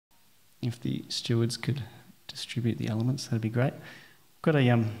if the stewards could distribute the elements, that'd be great. I've got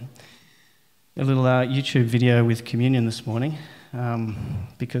a little YouTube video with communion this morning,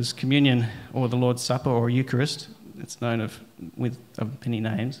 because communion, or the Lord's Supper, or Eucharist, it's known of many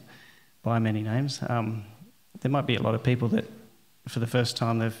names, by many names. There might be a lot of people that, for the first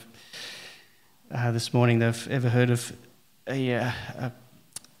time this morning, they've ever heard of a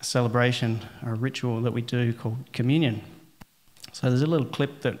celebration or a ritual that we do called communion. So there's a little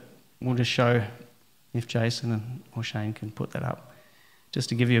clip that we'll just show, if Jason or Shane can put that up, just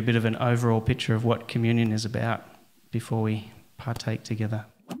to give you a bit of an overall picture of what communion is about before we partake together.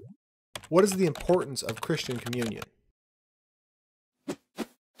 What is the importance of Christian communion?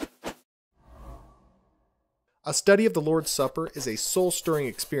 A study of the Lord's Supper is a soul-stirring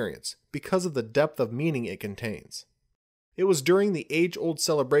experience because of the depth of meaning it contains. It was during the age-old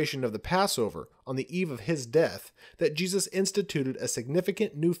celebration of the Passover on the eve of his death that Jesus instituted a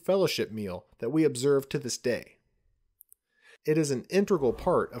significant new fellowship meal that we observe to this day. It is an integral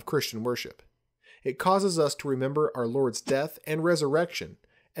part of Christian worship. It causes us to remember our Lord's death and resurrection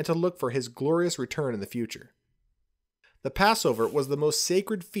and to look for his glorious return in the future. The Passover was the most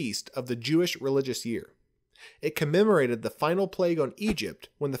sacred feast of the Jewish religious year. It commemorated the final plague on Egypt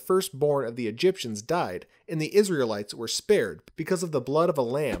when the firstborn of the Egyptians died and the Israelites were spared because of the blood of a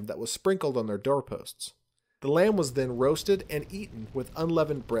lamb that was sprinkled on their doorposts. The lamb was then roasted and eaten with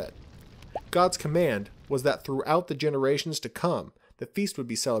unleavened bread. God's command was that throughout the generations to come, the feast would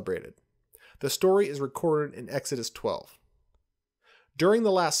be celebrated. The story is recorded in Exodus 12. During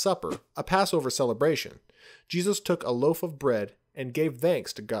the Last Supper, a Passover celebration, Jesus took a loaf of bread and gave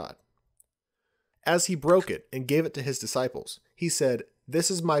thanks to God. As he broke it and gave it to his disciples, he said, "This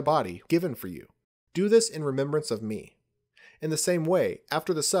is my body given for you. Do this in remembrance of me." In the same way,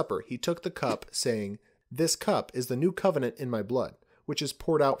 after the supper, he took the cup, saying, "This cup is the new covenant in my blood, which is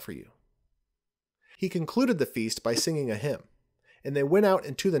poured out for you." He concluded the feast by singing a hymn, and they went out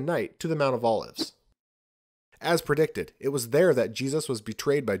into the night to the Mount of Olives. As predicted, it was there that Jesus was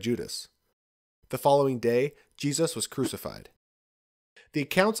betrayed by Judas. The following day, Jesus was crucified. The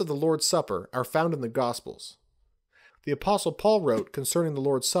accounts of the Lord's Supper are found in the Gospels. The Apostle Paul wrote concerning the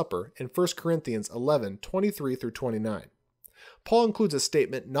Lord's Supper in 1 Corinthians 11:23-29. Paul includes a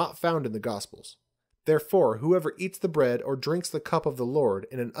statement not found in the Gospels. "Therefore, whoever eats the bread or drinks the cup of the Lord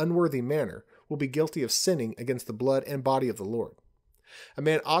in an unworthy manner will be guilty of sinning against the blood and body of the Lord. A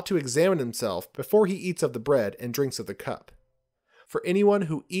man ought to examine himself before he eats of the bread and drinks of the cup. For anyone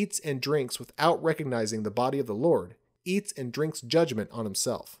who eats and drinks without recognizing the body of the Lord eats and drinks judgment on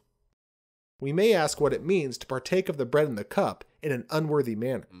himself." We may ask what it means to partake of the bread and the cup in an unworthy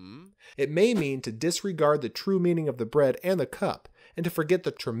manner. It may mean to disregard the true meaning of the bread and the cup and to forget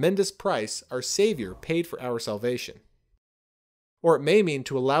the tremendous price our Savior paid for our salvation. Or it may mean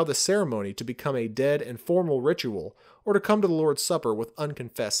to allow the ceremony to become a dead and formal ritual, or to come to the Lord's Supper with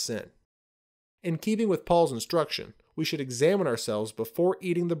unconfessed sin. In keeping with Paul's instruction, we should examine ourselves before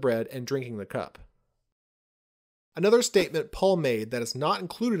eating the bread and drinking the cup. Another statement Paul made that is not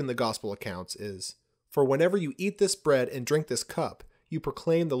included in the Gospel accounts is, "For whenever you eat this bread and drink this cup, you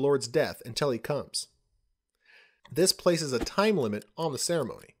proclaim the Lord's death until he comes." This places a time limit on the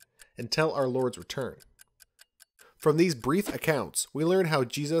ceremony, until our Lord's return. From these brief accounts, we learn how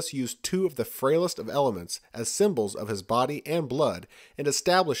Jesus used two of the frailest of elements as symbols of his body and blood and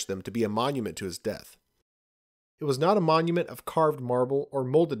established them to be a monument to his death. It was not a monument of carved marble or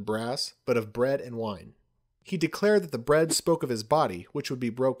molded brass, but of bread and wine. He declared that the bread spoke of his body, which would be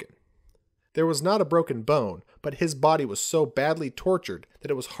broken. There was not a broken bone, but his body was so badly tortured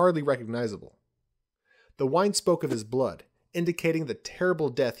that it was hardly recognizable. The wine spoke of his blood, indicating the terrible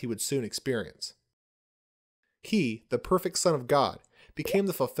death he would soon experience. He, the perfect Son of God, became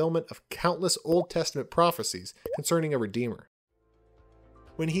the fulfillment of countless Old Testament prophecies concerning a Redeemer.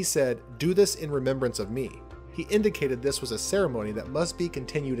 When he said, "Do this in remembrance of me," he indicated this was a ceremony that must be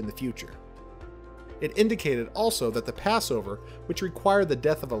continued in the future. It indicated also that the Passover, which required the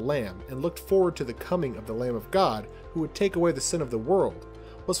death of a lamb and looked forward to the coming of the Lamb of God, who would take away the sin of the world,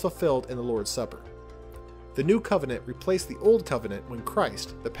 was fulfilled in the Lord's Supper. The new covenant replaced the old covenant when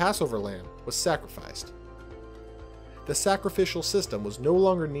Christ, the Passover lamb, was sacrificed. The sacrificial system was no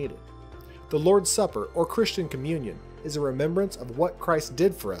longer needed. The Lord's Supper, or Christian communion, is a remembrance of what Christ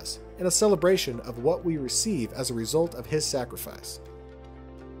did for us and a celebration of what we receive as a result of his sacrifice.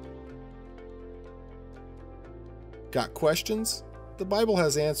 Got questions? The Bible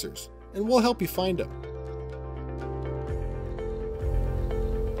has answers, and we'll help you find them.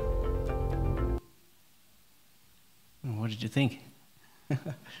 What did you think? I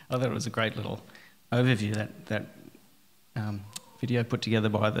thought it was a great little overview, that video put together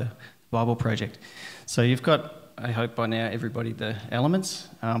by the Bible Project. So you've got, I hope by now, everybody the elements.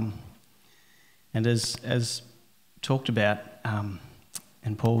 And as talked about,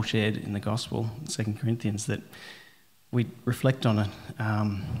 and Paul shared in the Gospel, 2 Corinthians, that we reflect on it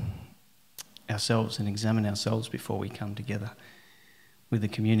ourselves and examine ourselves before we come together with the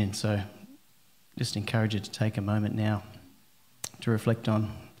communion. So just encourage you to take a moment now to reflect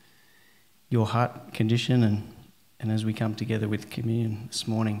on your heart condition and as we come together with communion this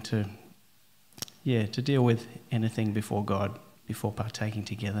morning to deal with anything before God before partaking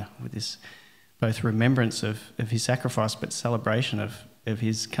together with this both remembrance of his sacrifice but celebration of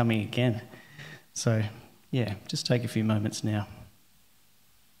his coming again. So just take a few moments now.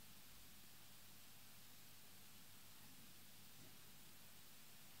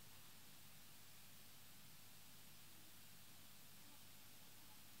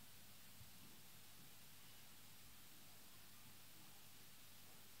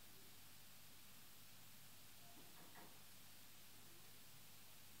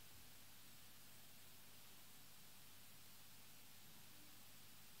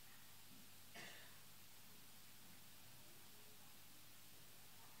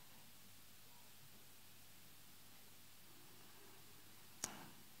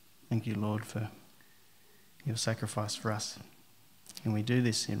 Thank you, Lord, for your sacrifice for us. And we do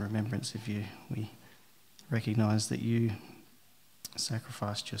this in remembrance of you. We recognise that you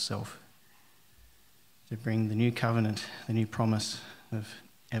sacrificed yourself to bring the new covenant, the new promise of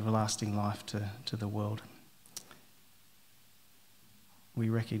everlasting life to the world. We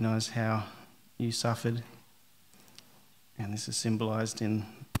recognise how you suffered, and this is symbolised in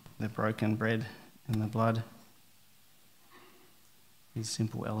the broken bread and the blood. These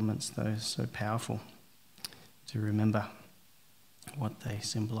simple elements, though, so powerful to remember what they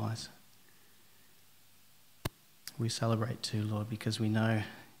symbolise. We celebrate too, Lord, because we know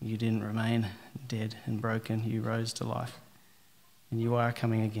you didn't remain dead and broken. You rose to life, and you are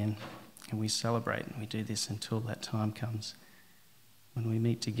coming again. And we celebrate, and we do this until that time comes when we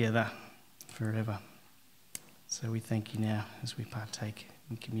meet together forever. So we thank you now as we partake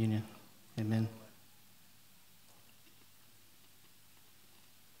in communion. Amen.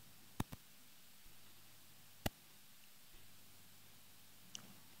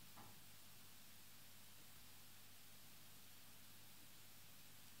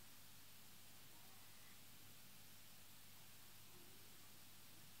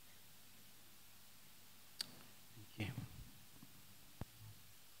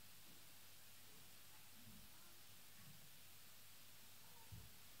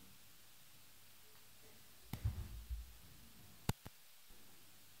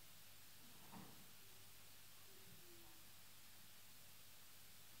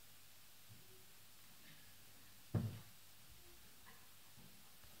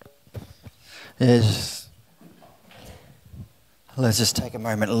 Let's just take a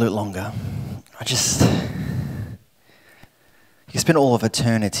moment a little longer. You spent all of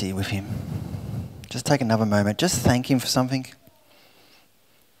eternity with him. Just take another moment. Just thank him for something.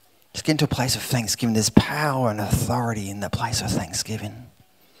 Just get into a place of thanksgiving. There's power and authority in the place of thanksgiving.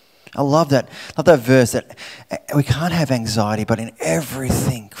 I love that verse that we can't have anxiety, but in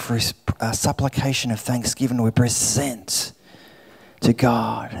everything, through supplication of thanksgiving, we present to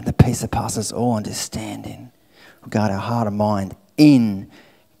God and the peace that passes all understanding. We guard our heart and mind in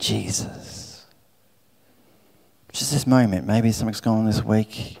Jesus. Just this moment, maybe something's going on this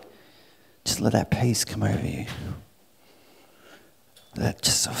week. Just let that peace come over you. That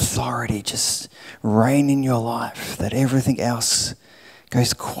just authority just reign in your life. That everything else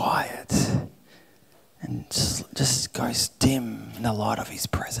goes quiet and just goes dim in the light of his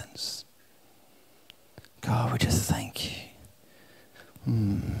presence. God, we just thank you.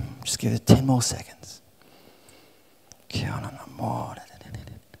 Just give it 10 more seconds.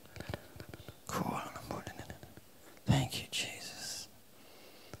 Thank you, Jesus.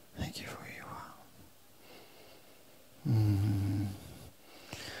 Thank you for who you are.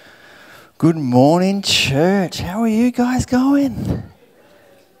 Good morning, church. How are you guys going?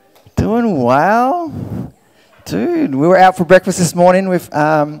 Doing well? Dude, we were out for breakfast this morning with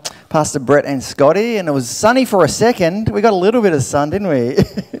Pastor Brett and Scotty, and it was sunny for a second. We got a little bit of sun, didn't we?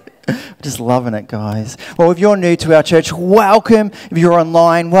 Just loving it, guys. Well, if you're new to our church, welcome. If you're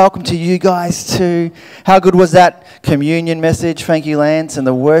online, welcome to you guys too. How good was that communion message? Thank you, Lance, and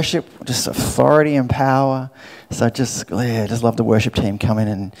the worship, just authority and power. So just love the worship team come in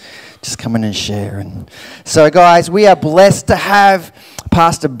and share. And so, guys, we are blessed to have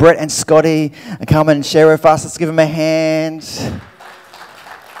Pastor Brett and Scotty come and share with us. Let's give them a hand.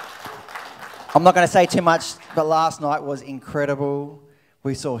 I'm not going to say too much, but last night was incredible.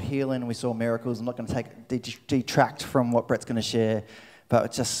 We saw healing, we saw miracles. I'm not going to detract from what Brett's going to share,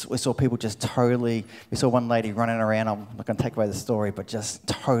 but we saw people just totally, we saw one lady running around, I'm not going to take away the story, but just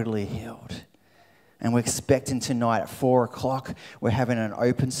totally healed. And we're expecting tonight at 4 o'clock, we're having an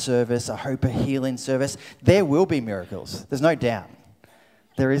open service, a hope of healing service. There will be miracles. There's no doubt.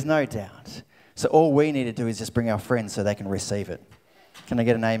 There is no doubt. So all we need to do is just bring our friends so they can receive it. Can I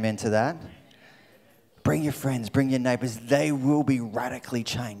get an amen to that? Bring your friends, bring your neighbours. They will be radically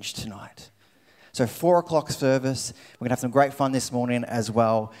changed tonight. So 4 o'clock service. We're going to have some great fun this morning as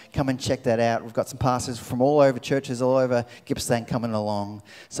well. Come and check that out. We've got some pastors from all over, churches all over Gippsland coming along.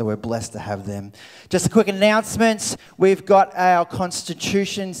 So we're blessed to have them. Just a quick announcement. We've got our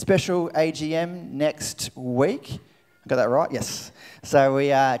Constitution special AGM next week. Got that right? Yes. So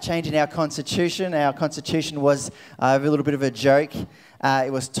we are changing our Constitution. Our Constitution was a little bit of a joke.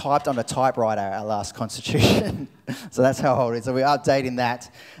 It was typed on a typewriter, our last Constitution. So that's how old it is. So we're updating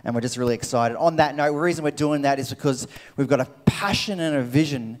that, and we're just really excited. On that note, the reason we're doing that is because we've got a passion and a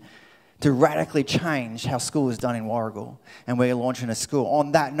vision to radically change how school is done in Warragul, and we're launching a school.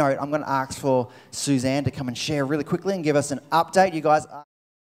 On that note, I'm going to ask for Suzanne to come and share really quickly and give us an update. You guys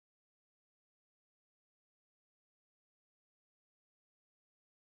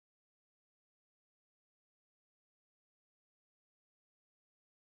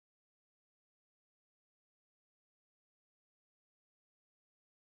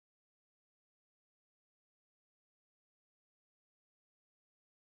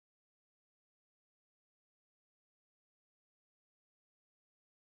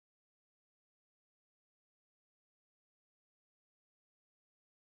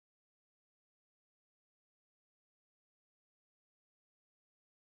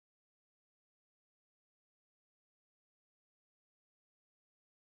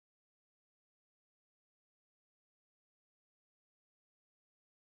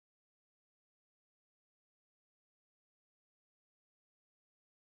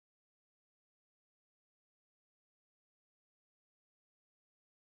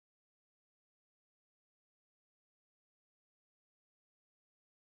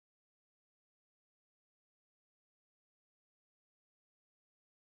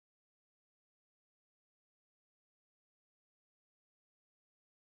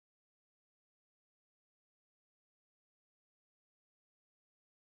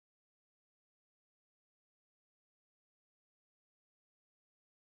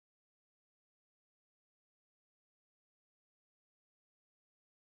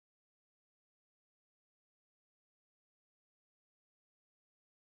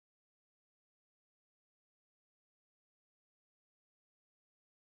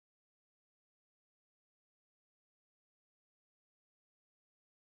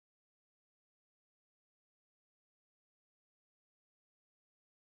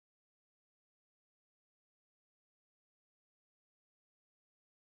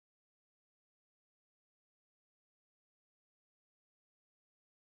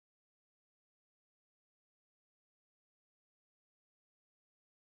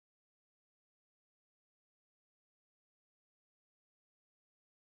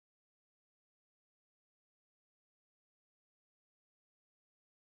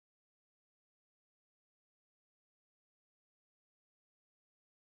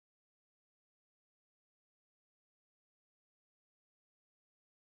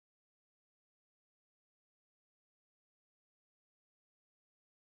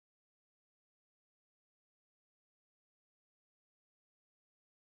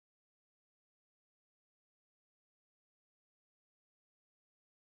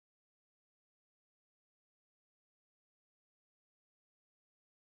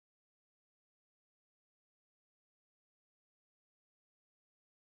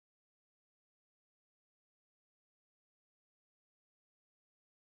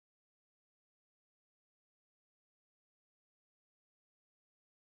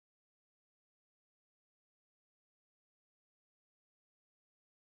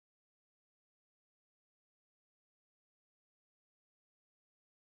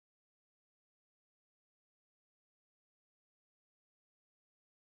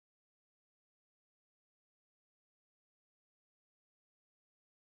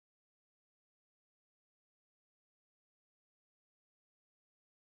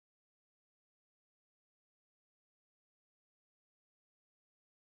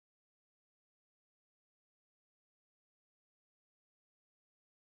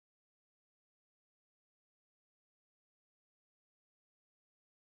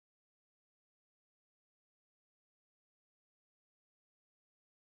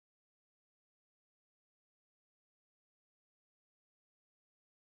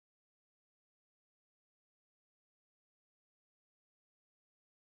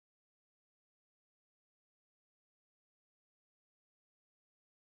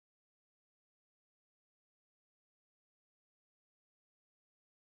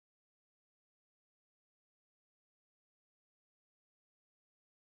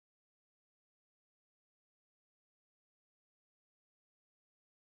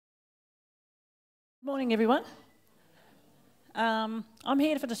Morning, everyone. I'm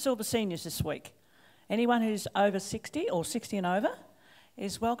here for the Silver Seniors this week. Anyone who's over 60 or 60 and over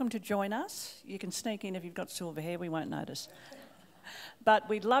is welcome to join us. You can sneak in if you've got silver hair, we won't notice. But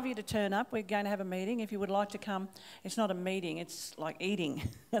we'd love you to turn up. We're going to have a meeting. If you would like to come, it's not a meeting, it's like eating.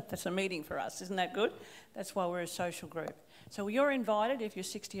 That's a meeting for us, isn't that good? That's why we're a social group. So you're invited if you're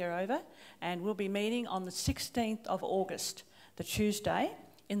 60 or over, and we'll be meeting on the 16th of August, the Tuesday,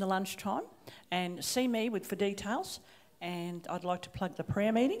 in the lunchtime, and see me for details. And I'd like to plug the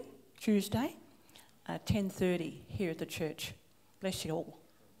prayer meeting, Tuesday, 10:30 here at the church. Bless you all.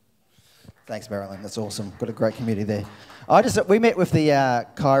 Thanks, Marilyn. That's awesome. Got a great community there. We met with the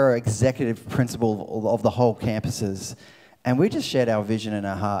Cairo executive principal of the whole campuses, and we just shared our vision in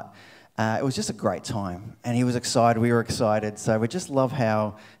our heart. It was just a great time, and he was excited. We were excited. So we just love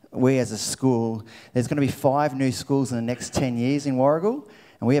how we as a school, there's going to be 5 new schools in the next 10 years in Warragul,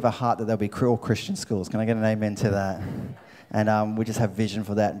 and we have a heart that there'll be all Christian schools. Can I get an amen to that? And we just have vision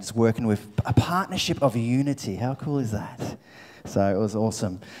for that, and just working with a partnership of unity. How cool is that? So it was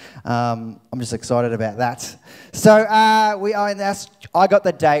awesome. I'm just excited about that. So we are in this. I got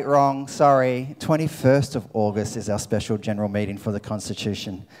the date wrong. Sorry. 21st of August is our special general meeting for the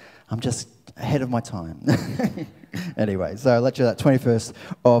Constitution. I'm just ahead of my time. Anyway, so let's do that. 21st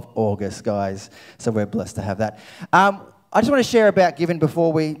of August, guys. So we're blessed to have that. I just want to share about giving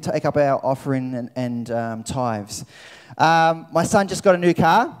before we take up our offering and tithes. My son just got a new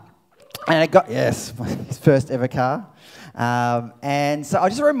car, and his first ever car. And so it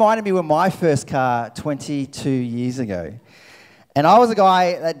just reminded me of my first car 22 years ago. And I was a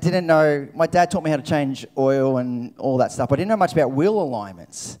guy that didn't know, my dad taught me how to change oil and all that stuff, but I didn't know much about wheel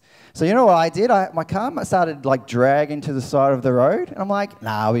alignments. So you know what I did? My car started dragging to the side of the road, and I'm like,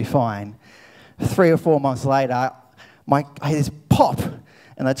 nah, I'll be fine. 3 or 4 months later, I hear this pop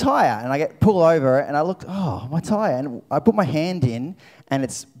in the tyre, and I get pulled over, and I looked, oh, my tyre, and I put my hand in, and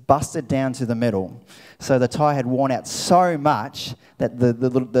it's busted down to the middle. So the tyre had worn out so much that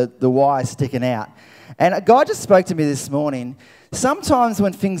the wire's sticking out. And God just spoke to me this morning. Sometimes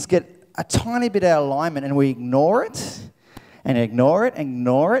when things get a tiny bit out of alignment and we ignore it,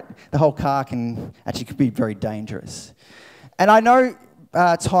 the whole car can be very dangerous. And I know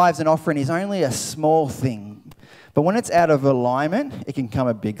tithes and offering is only a small thing, but when it's out of alignment, it can become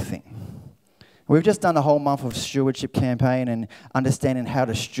a big thing. We've just done a whole month of stewardship campaign and understanding how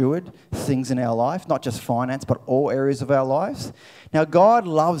to steward things in our life, not just finance, but all areas of our lives. Now, God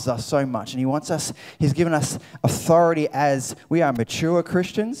loves us so much, and He's given us authority as we are mature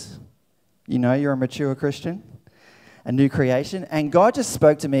Christians. You know you're a mature Christian, a new creation. And God just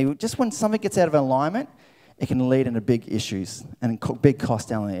spoke to me, just when something gets out of alignment, it can lead into big issues and big costs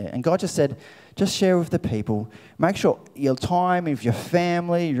down there. And God just said, just share with the people. Make sure your time with your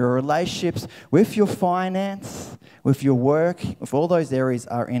family, your relationships, with your finance, with your work, with all those areas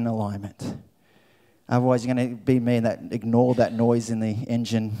are in alignment. Otherwise, you're going to be me that ignore that noise in the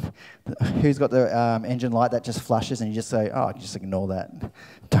engine. Who's got the engine light that just flashes and you just say, oh, just ignore that.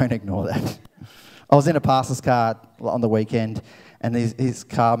 Don't ignore that. I was in a pastor's car on the weekend, and his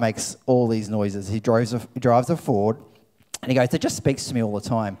car makes all these noises. He drives a Ford, and he goes, it just speaks to me all the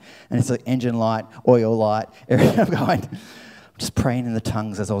time. And it's like engine light, oil light. I'm just praying in the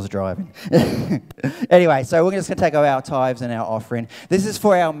tongues as I was driving. Anyway, so we're just going to take our tithes and our offering. This is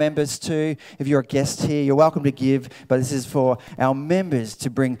for our members too. If you're a guest here, you're welcome to give, but this is for our members to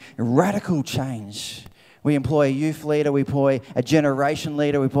bring radical change. We employ a youth leader, we employ a generation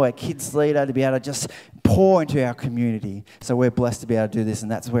leader, we employ a kids leader to be able to just pour into our community. So we're blessed to be able to do this, and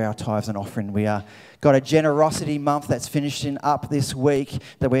that's where our tithes and offering. We got a generosity month that's finishing up this week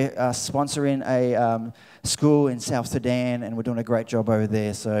that we're sponsoring a school in South Sudan, and we're doing a great job over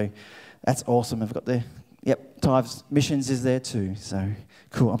there. So that's awesome. We've got tithes, missions is there too. So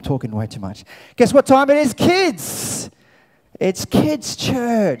cool. I'm talking way too much. Guess what time it is, kids? It's kids'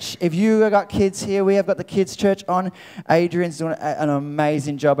 church. If you have got kids here, we have got the kids' church on. Adrian's doing an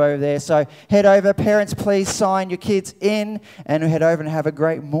amazing job over there. So head over. Parents, please sign your kids in and head over and have a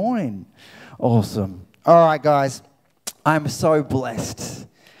great morning. Awesome. All right, guys. I'm so blessed.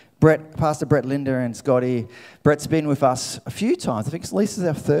 Pastor Brett, Linda, and Scotty. Brett's been with us a few times. I think Lisa's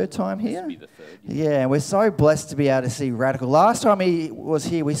our 3rd time here. This will be the 3rd. Yeah, and we're so blessed to be able to see Radical. Last time he was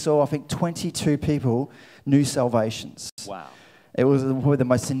here, we saw, I think, 22 people, new salvations. Wow. It was probably one of the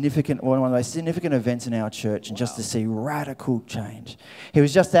most significant events in our church, and just to see radical change. He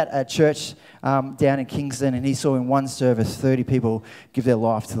was just at a church down in Kingston, and he saw in one service 30 people give their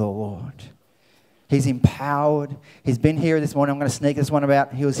life to the Lord. He's empowered. He's been here this morning. I'm going to sneak this one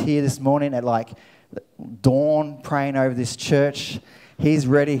about. He was here this morning at dawn praying over this church. He's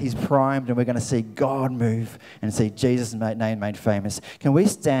ready, he's primed, and we're going to see God move and see Jesus' name made famous. Can we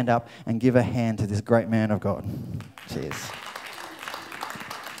stand up and give a hand to this great man of God? Cheers.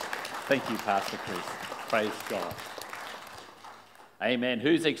 Thank you, Pastor Chris. Praise God. Amen.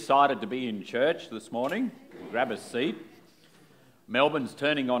 Who's excited to be in church this morning? Grab a seat. Melbourne's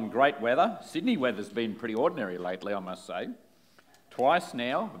turning on great weather. Sydney weather's been pretty ordinary lately, I must say. Twice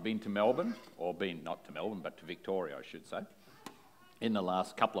now I've been to Melbourne, or been not to Melbourne, but to Victoria, I should say, in the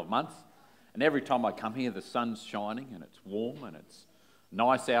last couple of months. And every time I come here, the sun's shining and it's warm and it's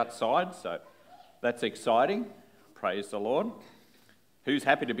nice outside, so that's exciting. Praise the Lord. Who's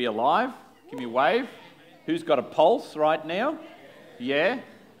happy to be alive? Give me a wave. Who's got a pulse right now? Yeah?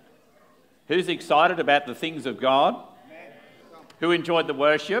 Who's excited about the things of God? Who enjoyed the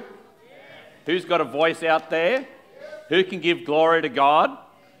worship? Who's got a voice out there? Who can give glory to God?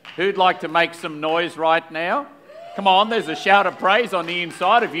 Who'd like to make some noise right now? Come on, there's a shout of praise on the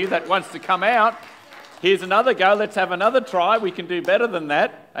inside of you that wants to come out. Here's another go. Let's have another try. We can do better than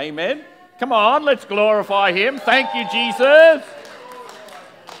that. Amen. Come on, let's glorify him. Thank you, Jesus.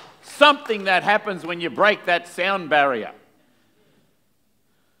 Something that happens when you break that sound barrier.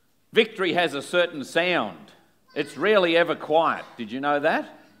 Victory has a certain sound. It's rarely ever quiet. Did you know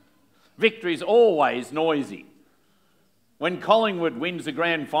that? Victory's always noisy. When Collingwood wins the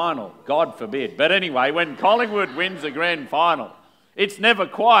grand final, God forbid, but anyway, when Collingwood wins the grand final, it's never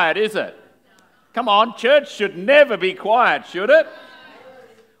quiet, is it? Come on, church should never be quiet, should it?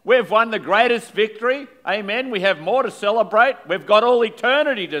 We've won the greatest victory. Amen. We have more to celebrate. We've got all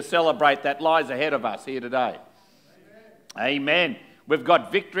eternity to celebrate that lies ahead of us here today. Amen. We've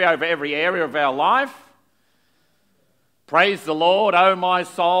got victory over every area of our life. Praise the Lord, O my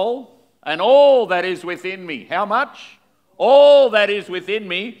soul, and all that is within me. How much? All that is within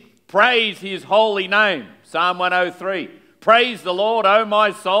me, praise his holy name. Psalm 103. Praise the Lord, O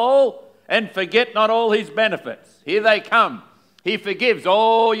my soul, and forget not all his benefits. Here they come. He forgives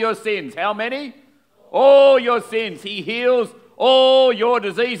all your sins. How many? All your sins. He heals all your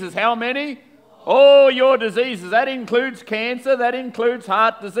diseases. How many? All your diseases. That includes cancer. That includes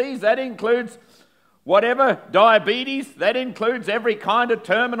heart disease. That includes whatever, diabetes. That includes every kind of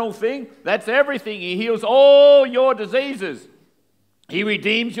terminal thing. That's everything. He heals all your diseases. He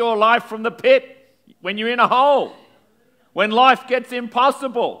redeems your life from the pit when you're in a hole, when life gets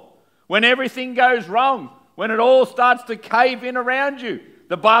impossible, when everything goes wrong, when it all starts to cave in around you.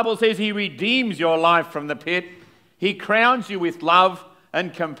 The Bible says he redeems your life from the pit. He crowns you with love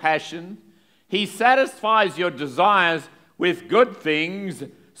and compassion. He satisfies your desires with good things,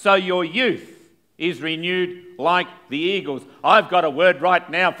 so your youth is renewed like the eagles. I've got a word right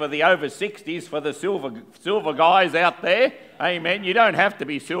now for the over 60s, for the silver guys out there. Amen. You don't have to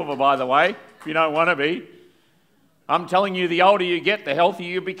be silver, by the way, if you don't want to be. I'm telling you, the older you get, the healthier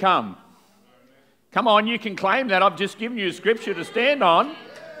you become. Come on, you can claim that. I've just given you a scripture to stand on.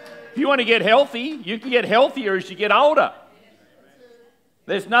 If you want to get healthy, you can get healthier as you get older.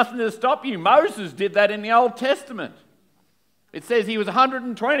 There's nothing to stop you. Moses did that in the Old Testament. It says he was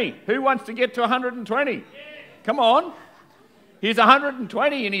 120. Who wants to get to 120? Come on. He's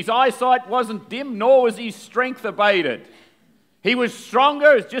 120 and his eyesight wasn't dim, nor was his strength abated. He was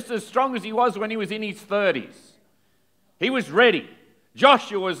stronger, just as strong as he was when he was in his 30s. He was ready.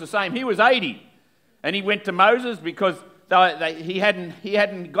 Joshua was the same. He was 80. And he went to Moses because he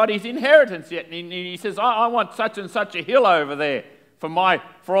hadn't got his inheritance yet. And he says, I want such and such a hill over there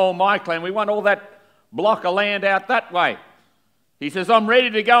for all my clan. We want all that block of land out that way. He says, I'm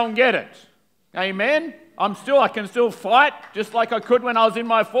ready to go and get it. Amen. I can still fight just like I could when I was in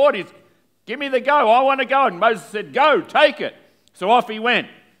my 40s. Give me the go. I want to go. And Moses said, go, take it. So off he went.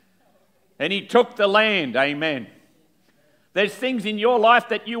 And he took the land. Amen. There's things in your life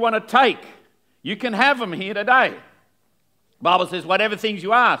that you want to take. You can have them here today. The Bible says, whatever things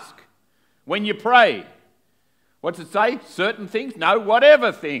you ask when you pray. What's it say? Certain things? No,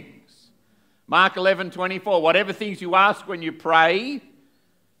 whatever things. Mark 11:24, whatever things you ask when you pray,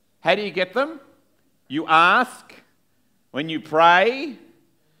 how do you get them? You ask when you pray,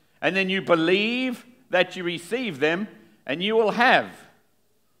 and then you believe that you receive them, and you will have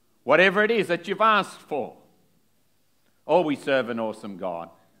whatever it is that you've asked for. Oh, we serve an awesome God.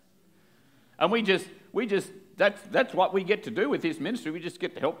 And that's what we get to do with this ministry. We just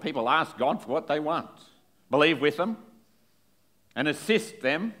get to help people ask God for what they want. Believe with them and assist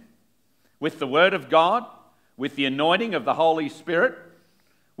them with the Word of God, with the anointing of the Holy Spirit.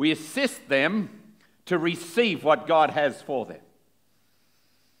 We assist them to receive what God has for them.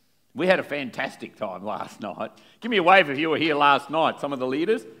 We had a fantastic time last night. Give me a wave if you were here last night, some of the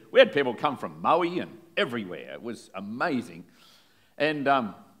leaders. We had people come from Maui and everywhere. It was amazing. And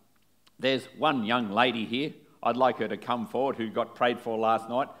there's one young lady here. I'd like her to come forward who got prayed for last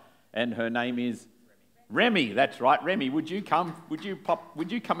night, and her name is Remy. That's right, Remy. Would you come? Would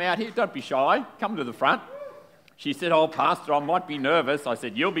you come out here? Don't be shy. Come to the front. She said, "Oh, Pastor, I might be nervous." I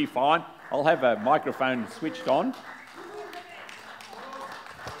said, "You'll be fine. I'll have a microphone switched on."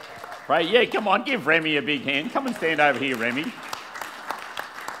 Pray. Yeah, come on, give Remy a big hand. Come and stand over here, Remy.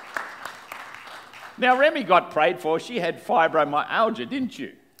 Now, Remy got prayed for. She had fibromyalgia, didn't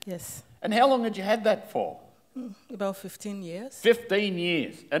you? Yes, And how long had you had that for? about 15 years. 15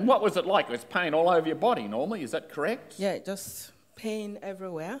 years. And what was it like? It was pain all over your body normally, is that correct? Yeah, just pain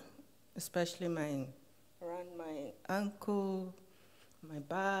everywhere, especially around my ankle, my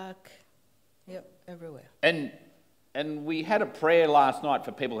back, yep, everywhere. And we had a prayer last night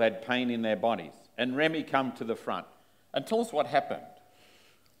for people who had pain in their bodies. And Remy come to the front. And tell us what happened.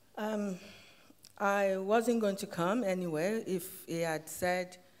 I wasn't going to come anywhere if he had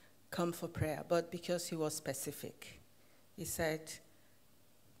said, come for prayer, but because he was specific. He said,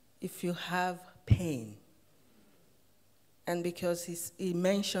 if you have pain, and because he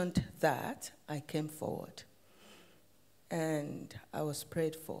mentioned that, I came forward. And I was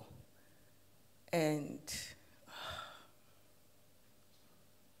prayed for. And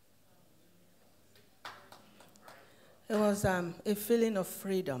it was a feeling of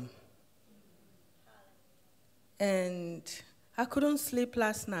freedom. And I couldn't sleep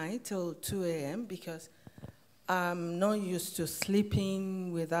last night till 2 a.m. because I'm not used to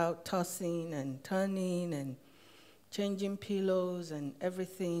sleeping without tossing and turning and changing pillows and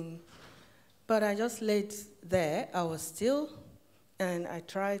everything. But I just laid there. I was still, and I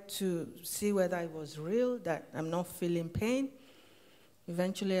tried to see whether it was real, that I'm not feeling pain.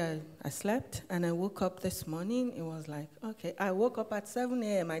 Eventually, I slept, and I woke up this morning. It was like, okay. I woke up at 7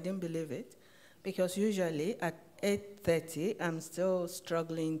 a.m. I didn't believe it, because usually at 8:30, I'm still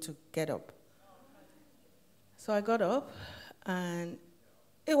struggling to get up. So I got up, and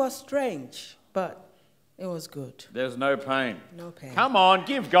it was strange, but it was good. There's no pain. No pain. Come on,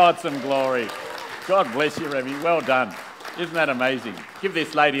 give God some glory. God bless you, Remy. Well done. Isn't that amazing? Give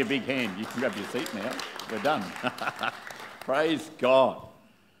this lady a big hand. You can grab your seat now. We're done. Praise God.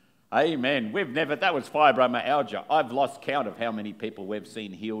 Amen. That was fibromyalgia. I've lost count of how many people we've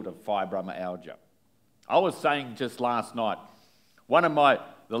seen healed of fibromyalgia. I was saying just last night, one of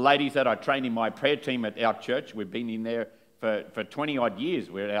the ladies that I trained in my prayer team at our church, we've been in there for 20 odd years.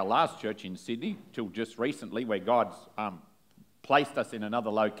 We're at our last church in Sydney till just recently, where God's placed us in another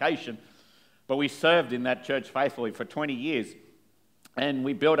location. But we served in that church faithfully for 20 years. And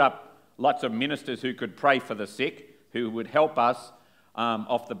we built up lots of ministers who could pray for the sick, who would help us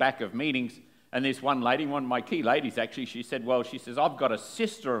off the back of meetings. And this one lady, one of my key ladies actually, she said, I've got a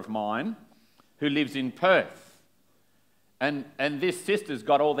sister of mine who lives in Perth. And this sister's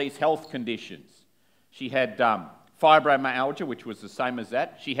got all these health conditions. She had fibromyalgia, which was the same as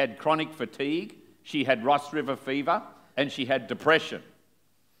that. She had chronic fatigue. She had Ross River fever. And she had depression.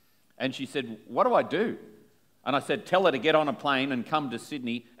 And she said, what do I do? And I said, tell her to get on a plane and come to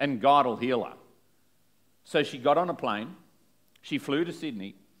Sydney and God will heal her. So she got on a plane. She flew to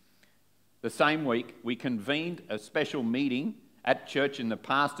Sydney. The same week, we convened a special meeting at church in the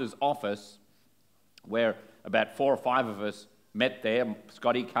pastor's office where about 4 or 5 of us met there.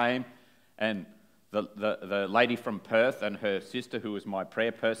 Scotty came, and the lady from Perth and her sister, who was my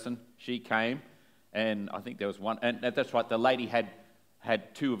prayer person, she came. And I think there was one, and that's right, the lady had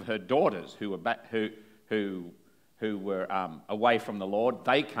 2 of her daughters who were away from the Lord.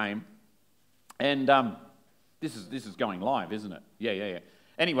 They came, and this is going live, isn't it? Yeah.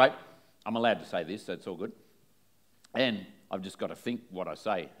 Anyway, I'm allowed to say this, so it's all good. And I've just got to think what I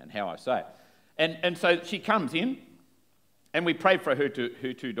say and how I say it. And so she comes in, and we prayed for her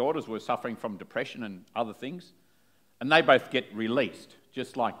 2 daughters who were suffering from depression and other things, and they both get released,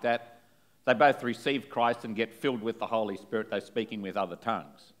 just like that. They both receive Christ and get filled with the Holy Spirit. They're speaking with other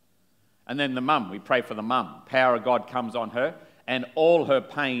tongues. And then the mum, we pray for the mum. Power of God comes on her, and all her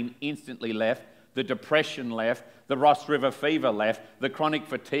pain instantly left. The depression left. The Ross River fever left. The chronic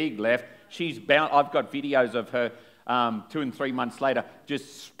fatigue left. She's bound. I've got videos of her 2 and 3 months later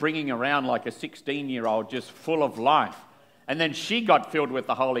just springing around like a 16-year-old, just full of life. And then she got filled with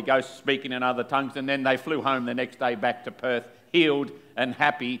the Holy Ghost, speaking in other tongues, and then they flew home the next day back to Perth, healed and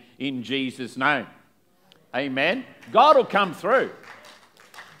happy in Jesus' name. Amen. God will come through.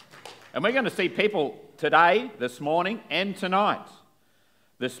 And we're going to see people today, this morning, and tonight.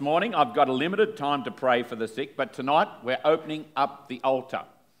 This morning, I've got a limited time to pray for the sick, but tonight we're opening up the altar.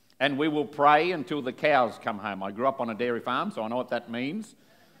 And we will pray until the cows come home. I grew up on a dairy farm, so I know what that means.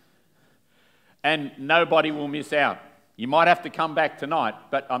 And nobody will miss out. You might have to come back tonight,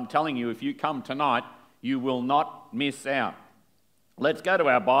 but I'm telling you, if you come tonight, you will not miss out. Let's go to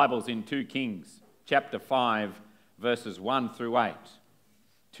our Bibles in 2 Kings, chapter 5, verses 1 through 8.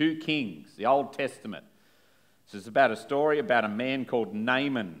 2 Kings, the Old Testament. This is about a story about a man called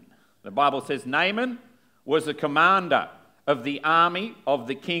Naaman. The Bible says Naaman was the commander of the army of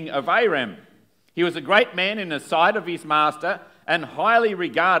the king of Aram. He was a great man in the sight of his master and highly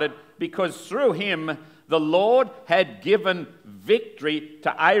regarded because through him the Lord had given victory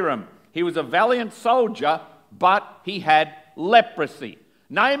to Aram. He was a valiant soldier, but he had leprosy.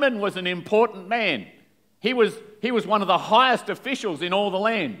 Naaman was an important man. He was one of the highest officials in all the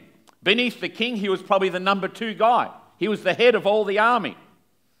land. Beneath the king, he was probably the number 2 guy. He was the head of all the army.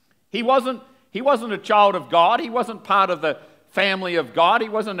 He wasn't a child of God. He wasn't part of the family of God. He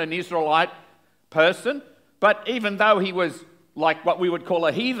wasn't an Israelite person. But even though he was like what we would call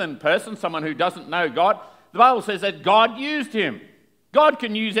a heathen person, someone who doesn't know God, the Bible says that God used him. God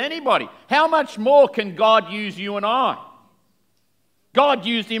can use anybody. How much more can God use you and I? God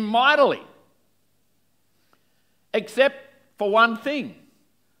used him mightily. Except for one thing.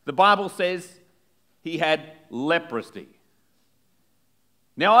 The Bible says he had leprosy.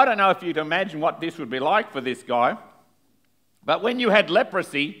 Now, I don't know if you'd imagine what this would be like for this guy, but when you had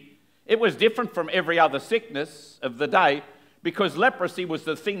leprosy, it was different from every other sickness of the day because leprosy was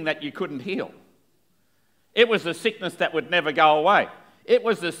the thing that you couldn't heal. It was the sickness that would never go away. It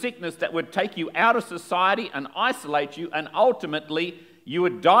was the sickness that would take you out of society and isolate you, and ultimately you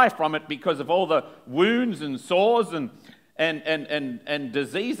would die from it because of all the wounds and sores and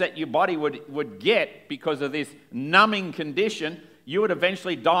disease that your body would get because of this numbing condition. You would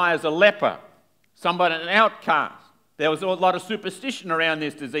eventually die as a leper, somebody, an outcast. There was a lot of superstition around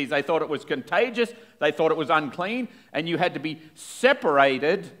this disease. They thought it was contagious, they thought it was unclean, and you had to be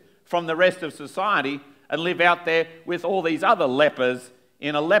separated from the rest of society and live out there with all these other lepers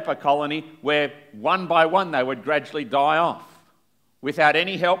in a leper colony where one by one they would gradually die off. Without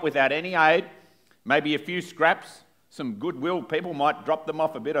any help, without any aid, maybe a few scraps, some goodwill people might drop them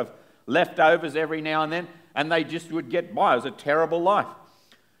off a bit of leftovers every now and then, and they just would get by. It was a terrible life.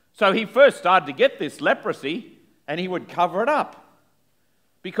 So he first started to get this leprosy, and he would cover it up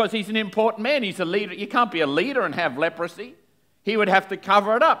because he's an important man. He's a leader. You can't be a leader and have leprosy. He would have to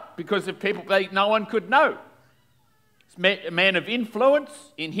cover it up because if people, no one could know. He's a man of influence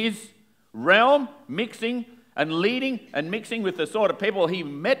in his realm, mixing and leading and mixing with the sort of people he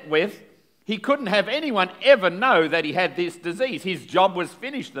met with. He couldn't have anyone ever know that he had this disease. His job was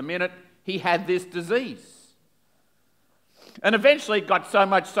finished the minute he had this disease. And eventually it got so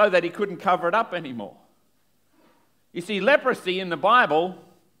much so that he couldn't cover it up anymore. You see, leprosy in the Bible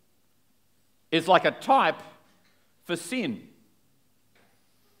is like a type for sin.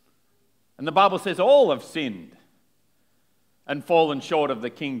 And the Bible says all have sinned and fallen short of the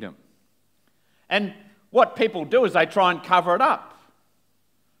kingdom. And what people do is they try and cover it up.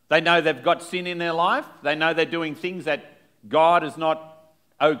 They know they've got sin in their life. They know they're doing things that God is not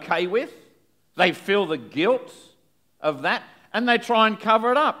okay with. They feel the guilt of that, and they try and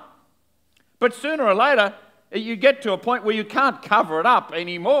cover it up. But sooner or later, you get to a point where you can't cover it up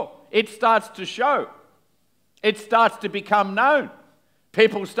anymore. It starts to show. It starts to become known.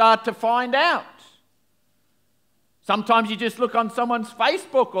 People start to find out. Sometimes you just look on someone's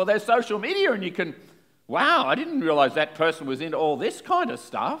Facebook or their social media and you can, wow, I didn't realize that person was into all this kind of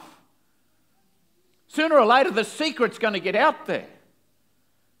stuff. Sooner or later, the secret's going to get out there.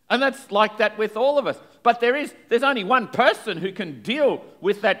 And that's like that with all of us. But there's only one person who can deal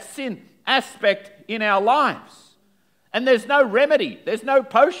with that sin aspect in our lives. And there's no remedy, there's no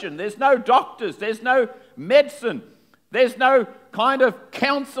potion, there's no doctors, there's no medicine, there's no kind of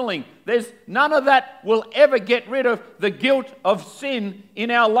counseling. There's none of that will ever get rid of the guilt of sin in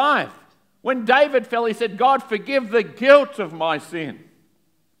our life. When David fell, he said, God, forgive the guilt of my sin.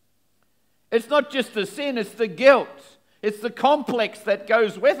 It's not just the sin, it's the guilt. It's the complex that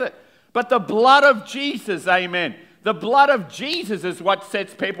goes with it. But the blood of Jesus, amen. The blood of Jesus is what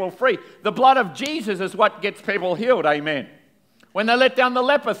sets people free. The blood of Jesus is what gets people healed, amen. When they let down the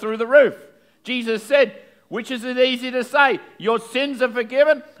leper through the roof, Jesus said, which is it easy to say, your sins are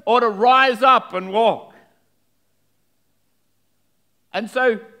forgiven, or to rise up and walk? And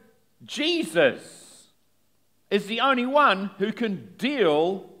so Jesus is the only one who can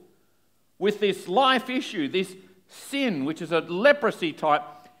deal with this life issue, this sin, which is a leprosy type,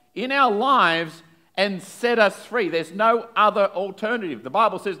 in our lives and set us free. There's no other alternative. The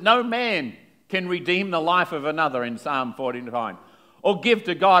Bible says no man can redeem the life of another in Psalm 49, or give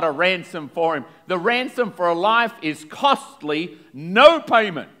to God a ransom for him. The ransom for a life is costly. No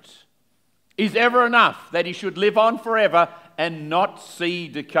payment is ever enough that he should live on forever and not see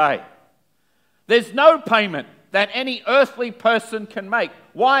decay. There's no payment that any earthly person can make.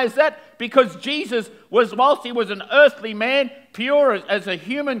 Why is that? Because Jesus was, whilst he was an earthly man, pure as a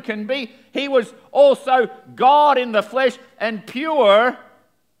human can be, he was also God in the flesh and pure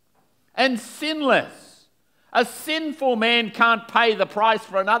and sinless. A sinful man can't pay the price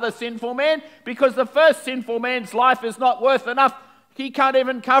for another sinful man because the first sinful man's life is not worth enough. He can't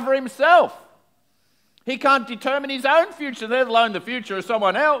even cover himself. He can't determine his own future, let alone the future of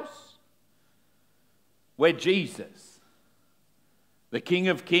someone else. Where Jesus, the King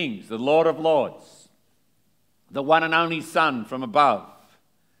of Kings, the Lord of Lords, the one and only Son from above,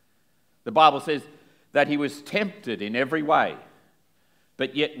 the Bible says that he was tempted in every way,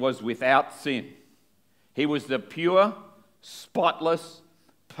 but yet was without sin. He was the pure, spotless,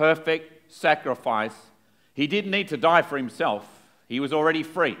 perfect sacrifice. He didn't need to die for himself. He was already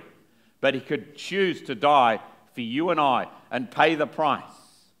free. But he could choose to die for you and I and pay the price.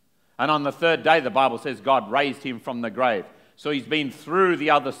 And on the third day, the Bible says God raised him from the grave. So he's been through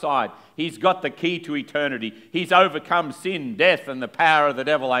the other side. He's got the key to eternity. He's overcome sin, death, and the power of the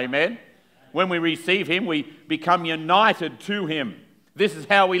devil. Amen? When we receive him, we become united to him. This is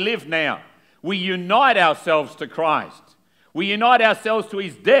how we live now. We unite ourselves to Christ. We unite ourselves to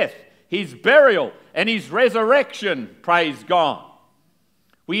his death, his burial, and his resurrection. Praise God.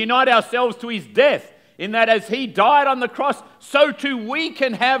 We unite ourselves to his death in that as he died on the cross, so too we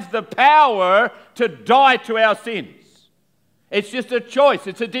can have the power to die to our sins. It's just a choice.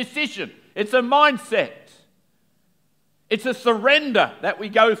 It's a decision. It's a mindset. It's a surrender that we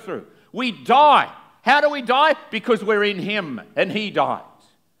go through. We die. How do we die? Because we're in him and he died.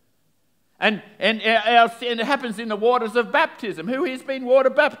 And it happens in the waters of baptism. Who has been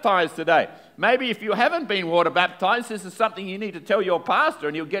water baptized today? Maybe if you haven't been water baptized, this is something you need to tell your pastor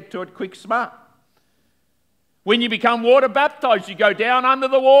and you'll get to it quick smart. When you become water baptized, you go down under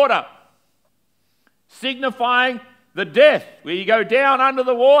the water, signifying the death, where you go down under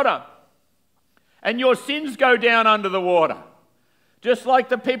the water. And your sins go down under the water. Just like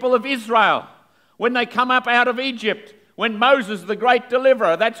the people of Israel, when they come up out of Egypt, when Moses, the great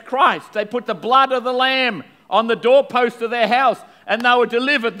deliverer, that's Christ, they put the blood of the lamb on the doorpost of their house and they were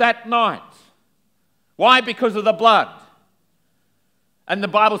delivered that night. Why? Because of the blood. And the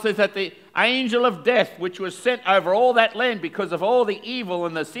Bible says that the angel of death, which was sent over all that land because of all the evil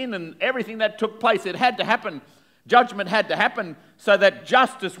and the sin and everything that took place, it had to happen. Judgment had to happen so that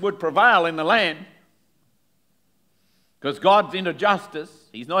justice would prevail in the land. Because God's into justice.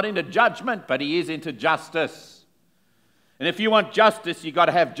 He's not into judgment, but he is into justice. And if you want justice, you've got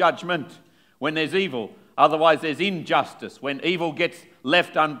to have judgment when there's evil. Otherwise, there's injustice. When evil gets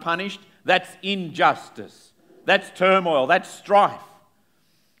left unpunished, that's injustice. That's turmoil. That's strife.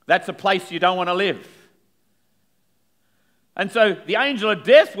 That's a place you don't want to live. And so the angel of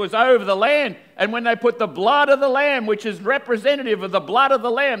death was over the land. And when they put the blood of the lamb, which is representative of the blood of the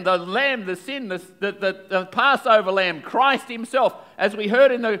lamb, the sin, the Passover lamb, Christ himself, as we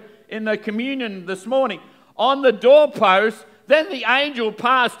heard in the communion this morning, on the doorpost, then the angel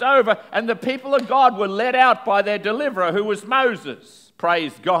passed over and the people of God were led out by their deliverer, who was Moses.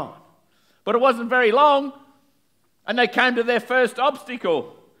 Praise God. But it wasn't very long and they came to their first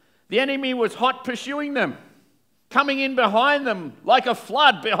obstacle. The enemy was hot pursuing them, coming in behind them like a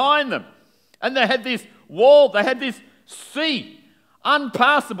flood behind them. And they had this wall, they had this sea,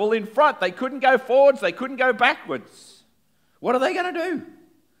 unpassable in front. They couldn't go forwards, they couldn't go backwards. What are they going to do?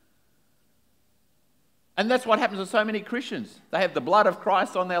 And that's what happens to so many Christians. They have the blood of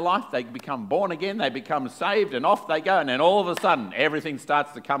Christ on their life, they become born again, they become saved, and off they go, and then all of a sudden, everything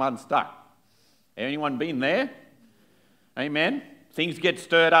starts to come unstuck. Anyone been there? Amen? Things get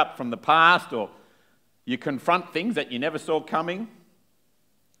stirred up from the past, or you confront things that you never saw coming.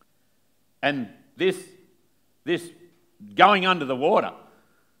 And this going under the water,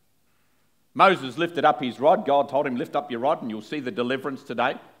 Moses lifted up his rod. God told him, lift up your rod and you'll see the deliverance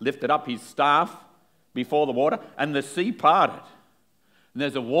today. Lifted up his staff before the water, and the sea parted. And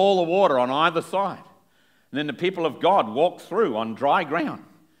there's a wall of water on either side. And then the people of God walked through on dry ground.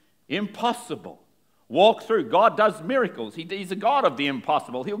 Impossible. Walk through. God does miracles. He's a God of the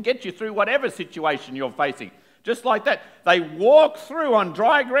impossible. He'll get you through whatever situation you're facing. Just like that. They walked through on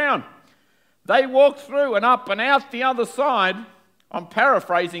dry ground. They walked through and up and out the other side. I'm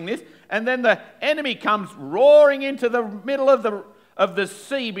paraphrasing this. And then the enemy comes roaring into the middle of the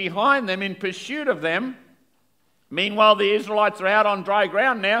sea behind them in pursuit of them. Meanwhile, the Israelites are out on dry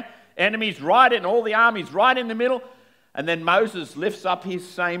ground now. Enemies right in, all the armies right in the middle. And then Moses lifts up his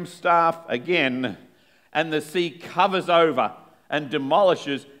same staff again, and the sea covers over, and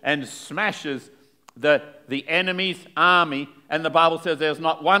demolishes and smashes the enemy's army. And the Bible says there's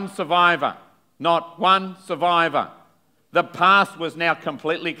not one survivor. Not one survivor. The past was now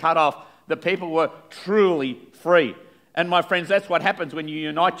completely cut off. The people were truly free. And my friends, that's what happens when you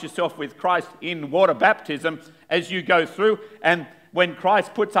unite yourself with Christ in water baptism as you go through. And when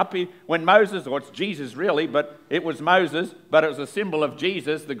Christ puts up, when Moses, or it's Jesus really, but it was Moses, but it was a symbol of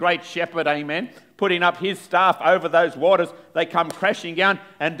Jesus, the great shepherd, amen, putting up his staff over those waters, they come crashing down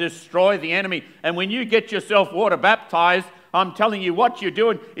and destroy the enemy. And when you get yourself water baptized, I'm telling you, what you're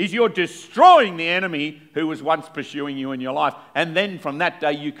doing is you're destroying the enemy who was once pursuing you in your life. And then from that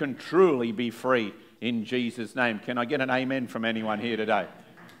day, you can truly be free in Jesus' name. Can I get an amen from anyone here today?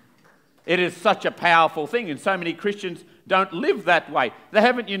 It is such a powerful thing, and so many Christians don't live that way. They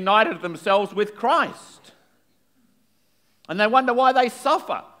haven't united themselves with Christ. And they wonder why they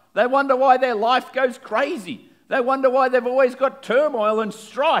suffer. They wonder why their life goes crazy. They wonder why they've always got turmoil and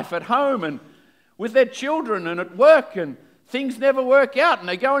strife at home and with their children and at work, and things never work out and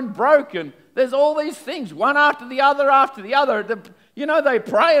they're going broke, and there's all these things, one after the other after the other. They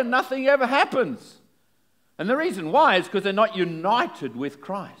pray and nothing ever happens. And the reason why is because they're not united with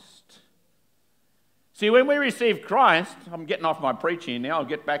Christ. See, when we receive Christ, I'm getting off my preaching now, I'll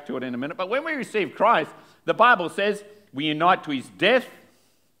get back to it in a minute, but when we receive Christ, the Bible says we unite to his death,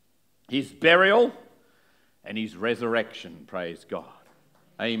 his burial, and his resurrection, praise God.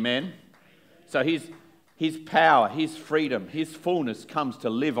 Amen. So his power, his freedom, his fullness comes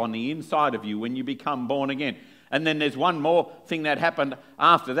to live on the inside of you when you become born again. And then there's one more thing that happened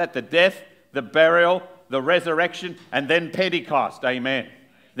after that, the death, the burial, the resurrection, and then Pentecost, amen.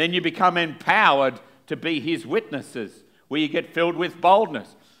 Then you become empowered to be his witnesses, where you get filled with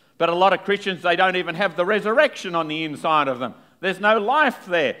boldness. But a lot of Christians, they don't even have the resurrection on the inside of them. There's no life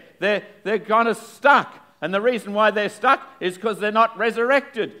there. They're kind of stuck. And the reason why they're stuck is because they're not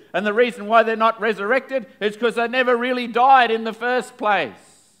resurrected. And the reason why they're not resurrected is because they never really died in the first place.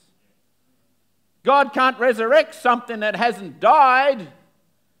 God can't resurrect something that hasn't died.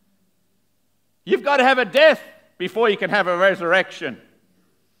 You've got to have a death before you can have a resurrection.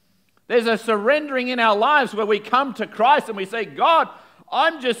 There's a surrendering in our lives where we come to Christ and we say, God,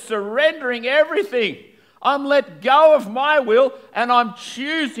 I'm just surrendering everything. I'm let go of my will and I'm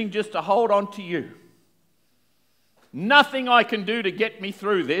choosing just to hold on to you. Nothing I can do to get me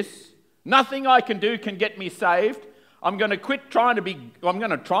through this. Nothing I can do can get me saved. I'm going to try and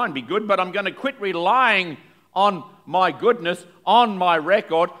be good, but I'm going to quit relying on my goodness, on my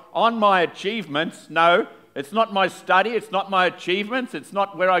record, on my achievements. No, it's not my study, it's not my achievements, it's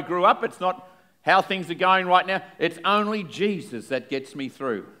not where I grew up, it's not how things are going right now. It's only Jesus that gets me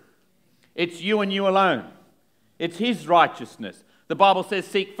through. It's you and you alone. It's his righteousness. The Bible says,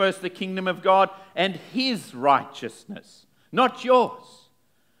 seek first the kingdom of God and his righteousness, not yours.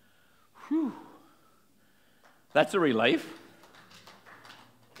 Whew. That's a relief.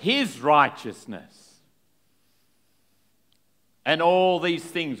 His righteousness. And all these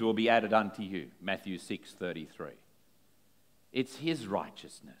things will be added unto you. Matthew 6:33. It's his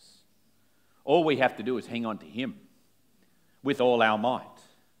righteousness. All we have to do is hang on to him with all our might,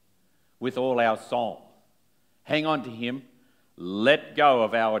 with all our soul. Hang on to him. Let go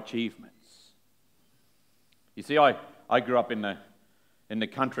of our achievements. You see, I grew up in the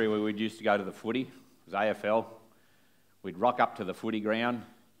country where we used to go to the footy. It was AFL. We'd rock up to the footy ground.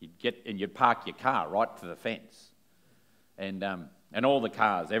 You'd park your car right to the fence. And all the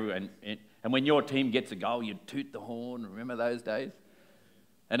cars, everyone. And when your team gets a goal, you'd toot the horn. Remember those days?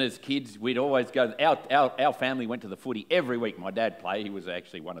 And as kids, we'd always go. Our family went to the footy every week. My dad played. He was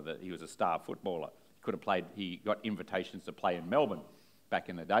actually he was a star footballer. Could have played. He got invitations to play in Melbourne back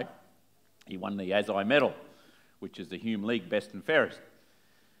in the day. He won the Asai Medal, which is the Hume League best and fairest.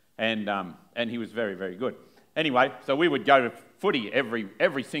 And he was very, very good. Anyway, so we would go to footy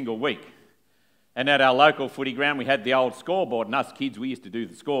every single week. And at our local footy ground, we had the old scoreboard, and us kids, we used to do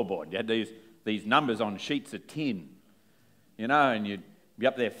the scoreboard. You had these numbers on sheets of tin, and you'd be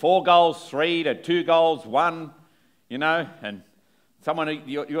up there 4 goals, 3 to 2 goals, 1, and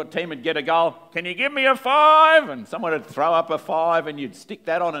your team would get a goal. Can you give me a 5? And someone would throw up a 5, and you'd stick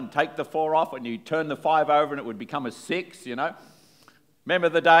that on and take the 4 off, and you'd turn the 5 over, and it would become a 6. Remember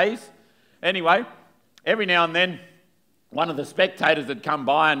the days? Anyway, every now and then, one of the spectators would come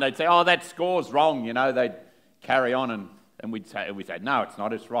by and they'd say, "Oh, that score's wrong." They'd carry on, and we'd say, "No, it's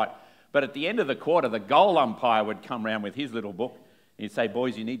not. It's right." But at the end of the quarter, the goal umpire would come round with his little book. And he'd say,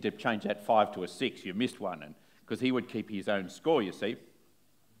 "Boys, you need to change that 5 to a 6. You missed one." And because he would keep his own score, you see.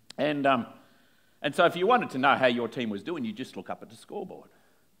 And so if you wanted to know how your team was doing, you just look up at the scoreboard.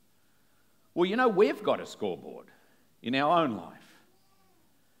 Well, we've got a scoreboard. in our own life.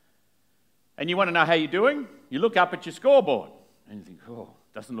 And you want to know how you're doing? You look up at your scoreboard and you think, oh,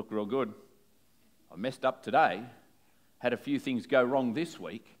 doesn't look real good. I messed up today, had a few things go wrong this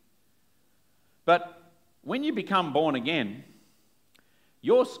week. But when you become born again,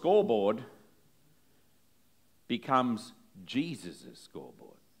 your scoreboard becomes Jesus'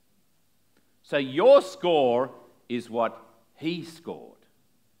 scoreboard. So your score is what he scored.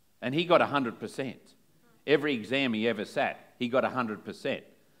 And he got 100%. Every exam he ever sat, he got 100%.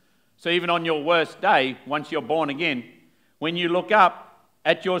 So even on your worst day, once you're born again, when you look up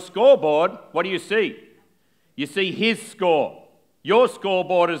at your scoreboard, what do you see? You see his score. Your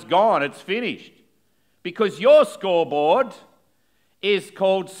scoreboard is gone. It's finished. Because your scoreboard is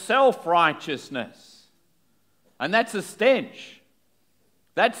called self-righteousness. And that's a stench.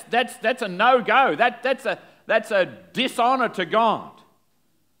 That's a no-go. That's a dishonor to God.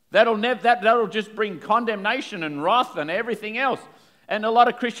 That'll just bring condemnation and wrath and everything else. And a lot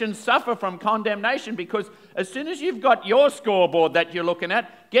of Christians suffer from condemnation because as soon as you've got your scoreboard that you're looking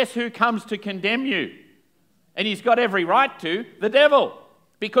at, guess who comes to condemn you? And he's got every right to, the devil.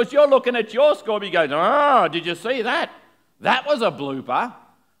 Because you're looking at your scoreboard, you go, oh, did you see that? That was a blooper.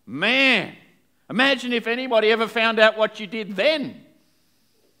 Man, imagine if anybody ever found out what you did then.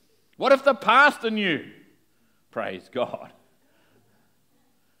 What if the pastor knew? Praise God.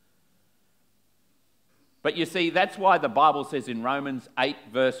 But you see, that's why the Bible says in Romans 8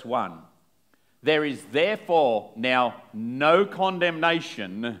 verse 1, there is therefore now no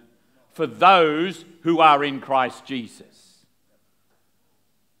condemnation for those who are in Christ Jesus.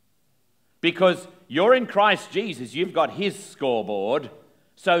 Because you're in Christ Jesus, you've got his scoreboard,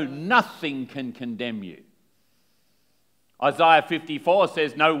 so nothing can condemn you. Isaiah 54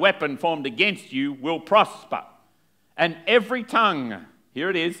 says, no weapon formed against you will prosper. And every tongue, here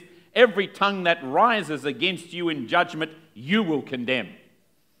it is, every tongue that rises against you in judgment, you will condemn.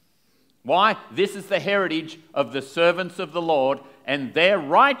 Why? This is the heritage of the servants of the Lord, and their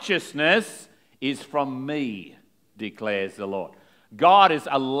righteousness is from me, declares the Lord. God is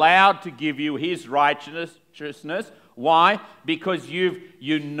allowed to give you his righteousness. Why? Because you've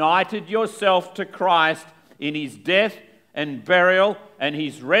united yourself to Christ in his death and burial and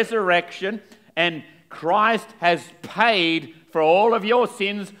his resurrection, and Christ has paid for all of your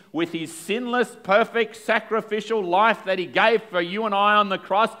sins with his sinless, perfect, sacrificial life that he gave for you and I on the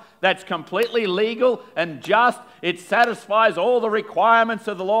cross. That's completely legal and just. It satisfies all the requirements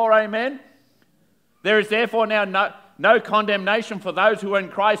of the law, amen? There is therefore now no condemnation for those who are in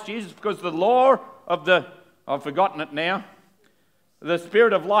Christ Jesus, because the law of I've forgotten it now, the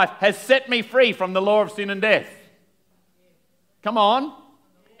Spirit of life has set me free from the law of sin and death. Come on.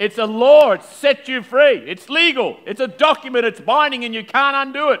 It's a law. It's set you free. It's legal. It's a document. It's binding and you can't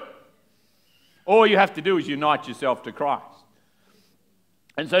undo it. All you have to do is unite yourself to Christ.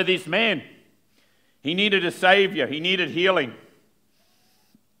 And so this man, he needed a savior. He needed healing.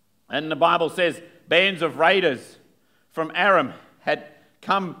 And the Bible says bands of raiders from Aram had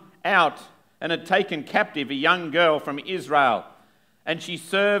come out and had taken captive a young girl from Israel. And she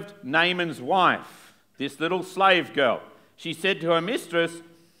served Naaman's wife, this little slave girl. She said to her mistress,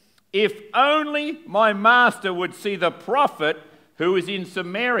 if only my master would see the prophet who is in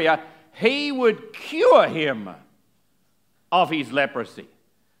Samaria, he would cure him of his leprosy.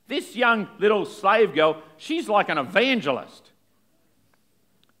 This young little slave girl, she's like an evangelist.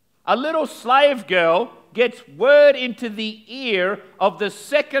 A little slave girl gets word into the ear of the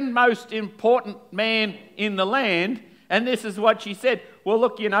second most important man in the land, and this is what she said. Well,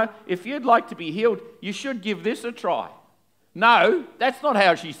 look, if you'd like to be healed, you should give this a try. No, that's not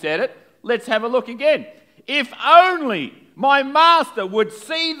how she said it. Let's have a look again. If only my master would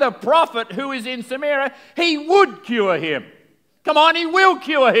see the prophet who is in Samaria, he would cure him. Come on, he will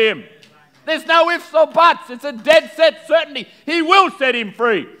cure him. There's no ifs or buts. It's a dead set certainty. He will set him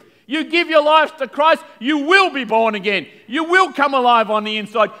free. You give your life to Christ, you will be born again. You will come alive on the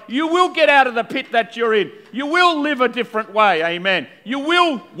inside. You will get out of the pit that you're in. You will live a different way, amen. You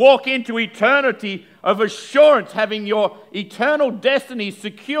will walk into eternity of assurance, having your eternal destiny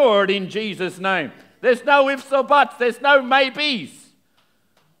secured in Jesus' name. There's no ifs or buts. There's no maybes.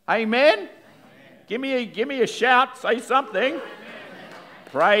 Amen? Give me a shout. Say something. Amen.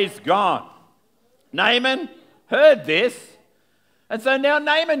 Praise God. Naaman heard this. And so now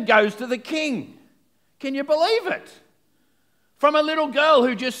Naaman goes to the king. Can you believe it? From a little girl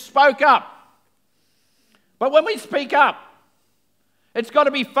who just spoke up. But when we speak up, it's got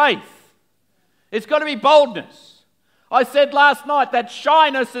to be faith. It's got to be boldness. I said last night that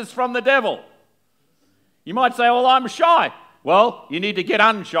shyness is from the devil. You might say, well, I'm shy. Well, you need to get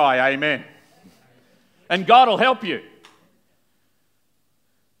unshy, amen. And God will help you.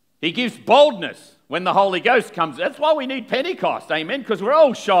 He gives boldness when the Holy Ghost comes. That's why we need Pentecost, amen, because we're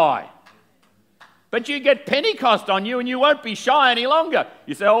all shy. But you get Pentecost on you and you won't be shy any longer.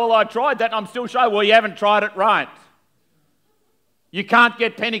 You say, oh, well, I tried that and I'm still shy. Well, you haven't tried it right. You can't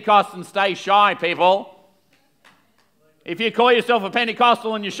get Pentecost and stay shy, people. If you call yourself a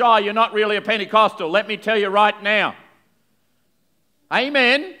Pentecostal and you're shy, you're not really a Pentecostal. Let me tell you right now.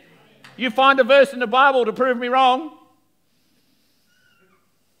 Amen. You find a verse in the Bible to prove me wrong.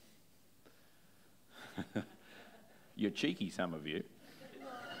 You're cheeky, some of you.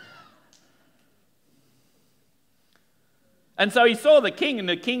 And so he saw the king, and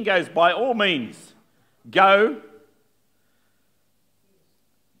the king goes, by all means, go.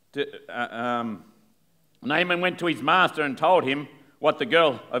 Naaman went to his master and told him what the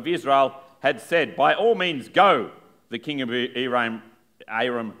girl of Israel had said. By all means, go, the king of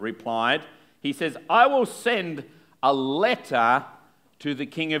Aram replied. He says, I will send a letter to the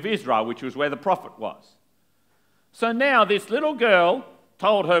king of Israel, which was where the prophet was. So now this little girl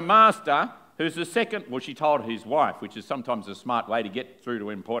told her master, who's the second, well, she told his wife, which is sometimes a smart way to get through to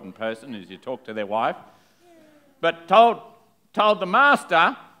an important person, is you talk to their wife. But told the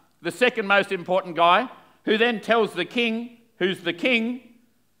master, the second most important guy, who then tells the king, who's the king,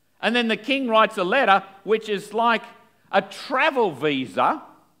 and then the king writes a letter, which is like a travel visa,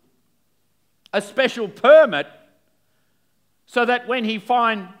 a special permit, so that when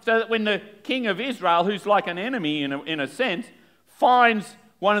the king of Israel, who's like an enemy in a sense, finds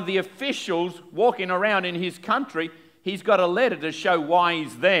one of the officials walking around in his country, he's got a letter to show why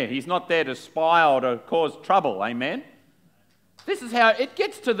he's there. He's not there to spy or to cause trouble, amen? This is how it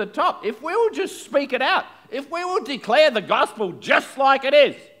gets to the top. If we will just speak it out, if we will declare the gospel just like it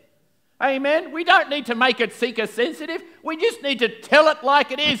is, amen? We don't need to make it seeker sensitive. We just need to tell it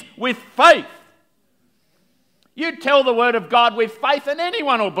like it is with faith. You tell the word of God with faith and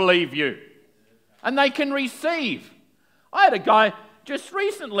anyone will believe you. And they can receive. I had a guy just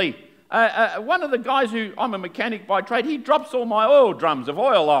recently, one of the guys who, I'm a mechanic by trade, he drops all my oil drums of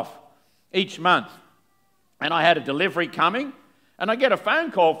oil off each month. And I had a delivery coming, and I get a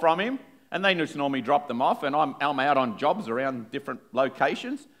phone call from him, and they just normally drop them off, and I'm out on jobs around different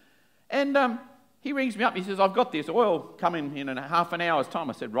locations. And he rings me up, he says, I've got this oil coming in half an hour's time.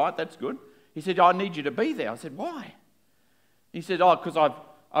 I said, right, that's good. He said, I need you to be there. I said, why? He said, oh, because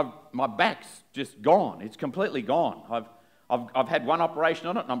my back's just gone. It's completely gone. I've had one operation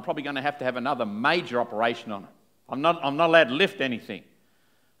on it, and I'm probably going to have another major operation on it. I'm not allowed to lift anything.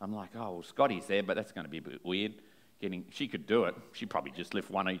 I'm like, oh, well, Scotty's there, but that's going to be a bit weird. She could do it. She'd probably just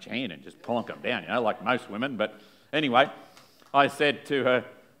lift one each hand and just plonk them down, like most women. But anyway, I said to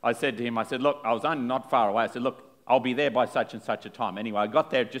him, I said, look, I was only not far away. I said, look, I'll be there by such and such a time. Anyway, I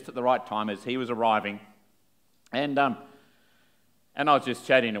got there just at the right time as he was arriving. And I was just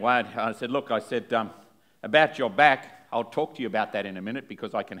chatting away. I said, look, about your back, I'll talk to you about that in a minute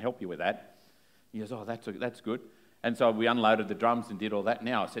because I can help you with that. He goes, oh, that's good. And so we unloaded the drums and did all that.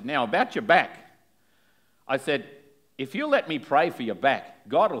 Now, I said, now about your back. I said, if you'll let me pray for your back,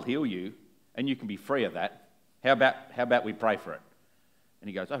 God will heal you and you can be free of that. How about we pray for it? And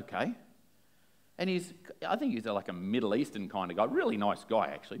he goes, okay. And I think he's like a Middle Eastern kind of guy. Really nice guy,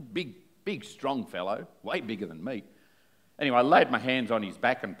 actually. Big, strong fellow. Way bigger than me. Anyway, I laid my hands on his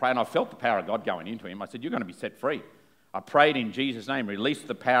back and prayed, and I felt the power of God going into him. I said, you're going to be set free. I prayed in Jesus' name, released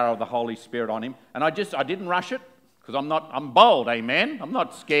the power of the Holy Spirit on him. And I didn't rush it because I'm bold, amen? I'm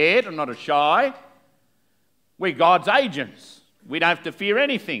not scared. I'm not shy. We're God's agents. We don't have to fear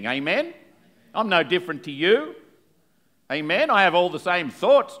anything, amen? I'm no different to you. Amen? I have all the same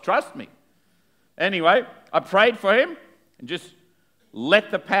thoughts, trust me. Anyway, I prayed for him and just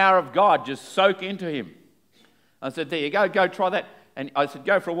let the power of God just soak into him. I said, there you go try that. And I said,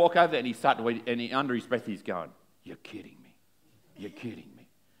 go for a walk over there. And he started, and under his breath he's going, you're kidding me. You're kidding me.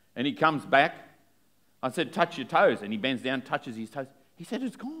 And he comes back. I said, touch your toes. And he bends down, touches his toes. He said,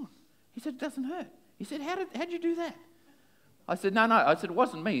 it's gone. He said, it doesn't hurt. He said, how'd you do that? I said, no. I said, it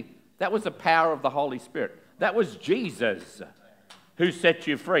wasn't me. That was the power of the Holy Spirit. That was Jesus who set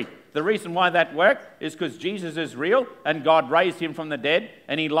you free. The reason why that worked is because Jesus is real and God raised him from the dead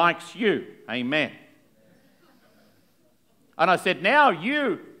and he likes you. Amen. And I said, now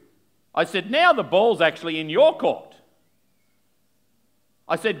the ball's actually in your court.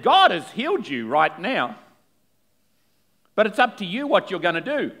 I said, God has healed you right now, but it's up to you what you're going to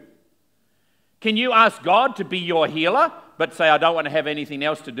do. Can you ask God to be your healer, but say, I don't want to have anything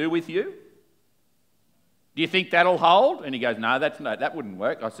else to do with you? Do you think that'll hold? And he goes, no, that wouldn't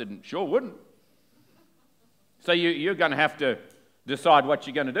work. I said, sure wouldn't. So you're going to have to decide what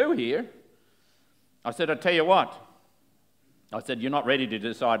you're going to do here. I said, I'll tell you what. I said, you're not ready to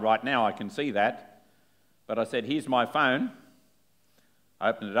decide right now, I can see that. But I said, here's my phone. I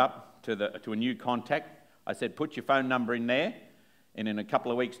opened it up to a new contact. I said, put your phone number in there, and in a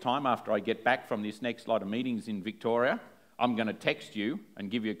couple of weeks' time, after I get back from this next lot of meetings in Victoria, I'm going to text you and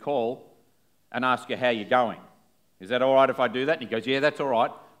give you a call and ask you how you're going. Is that all right if I do that? And he goes, yeah, that's all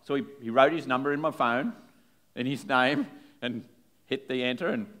right. So he wrote his number in my phone and his name and hit the enter,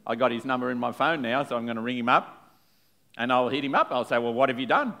 and I got his number in my phone now, so I'm going to ring him up and I'll hit him up. I'll say, well, what have you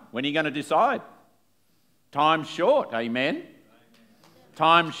done? When are you going to decide? Time's short, amen?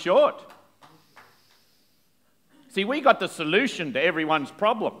 Time's short. See, we got the solution to everyone's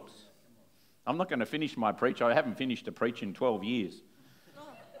problems. I'm not going to finish my preach. I haven't finished a preach in 12 years.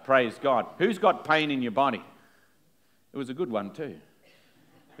 Praise God. Who's got pain in your body? It was a good one too.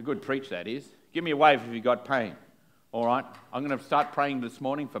 A good preach, that is. Give me a wave if you've got pain. All right? I'm going to start praying this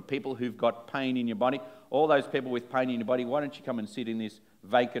morning for people who've got pain in your body. All those people with pain in your body, why don't you come and sit in this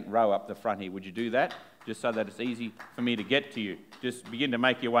vacant row up the front here? Would you do that? Just so that it's easy for me to get to you. Just begin to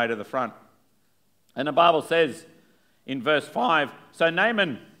make your way to the front. And the Bible says in verse 5, so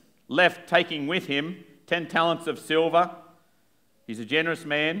Naaman left taking with him 10 talents of silver. He's a generous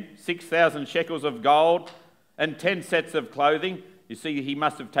man, 6,000 shekels of gold, and 10 sets of clothing. You see, he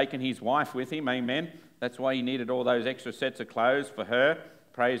must have taken his wife with him, amen. That's why he needed all those extra sets of clothes for her.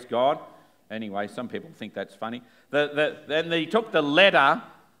 Praise God. Anyway, some people think that's funny. Then he took the letter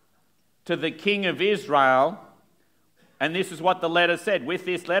to the king of Israel, and this is what the letter said. With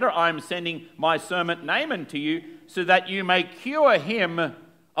this letter, I am sending my servant Naaman to you so that you may cure him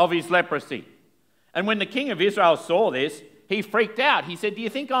of his leprosy. And when the king of Israel saw this, he freaked out. He said, do you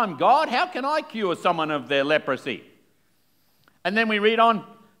think I'm God? How can I cure someone of their leprosy? And then we read on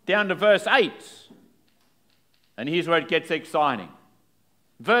down to verse 8. And here's where it gets exciting.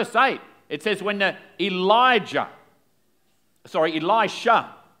 Verse 8, it says, when Elisha,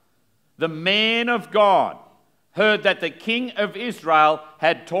 the man of God, heard that the king of Israel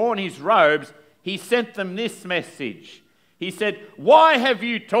had torn his robes, he sent them this message. He said, why have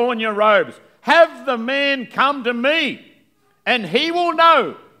you torn your robes? Have the man come to me, and he will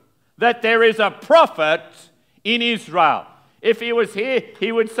know that there is a prophet in Israel. If he was here,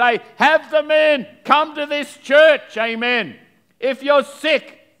 he would say, have the man come to this church, amen. If you're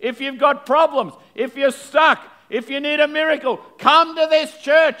sick, if you've got problems, if you're stuck, if you need a miracle, come to this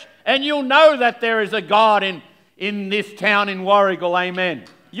church and you'll know that there is a God in this town in Warrigal, amen.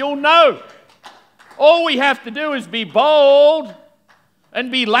 You'll know. All we have to do is be bold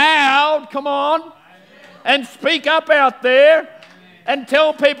and be loud, come on, and speak up out there and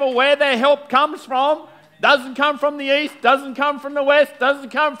tell people where their help comes from. Doesn't come from the east, doesn't come from the west,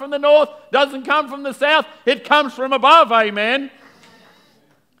 doesn't come from the north, doesn't come from the south. It comes from above, amen.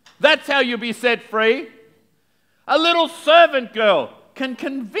 That's how you'll be set free. A little servant girl can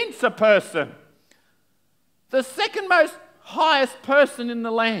convince a person, the second most highest person in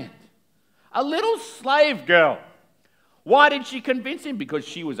the land, a little slave girl. Why did she convince him? Because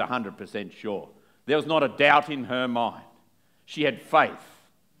she was 100% sure. There was not a doubt in her mind. She had faith.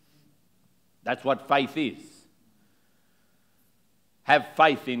 That's what faith is. Have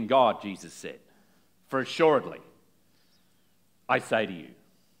faith in God, Jesus said. For assuredly, I say to you,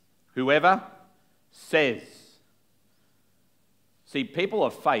 whoever says, see, people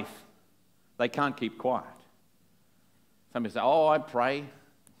of faith, they can't keep quiet. Somebody say, oh, I pray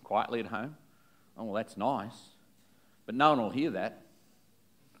quietly at home. Oh, well, that's nice. But no one will hear that.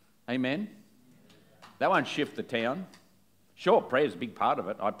 Amen? That won't shift the town. Sure, prayer is a big part of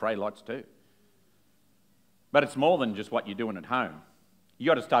it. I pray lots too. But it's more than just what you're doing at home. You've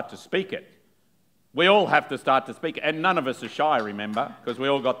got to start to speak it. We all have to start to speak it. And none of us are shy, remember, because we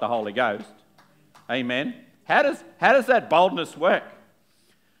all got the Holy Ghost. Amen? How does that boldness work?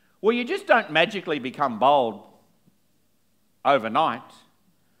 Well, you just don't magically become bold overnight.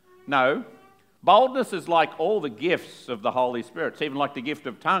 No. Boldness is like all the gifts of the Holy Spirit. It's even like the gift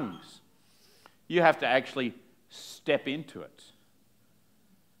of tongues. You have to actually step into it.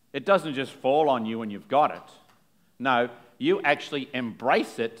 It doesn't just fall on you when you've got it. No, you actually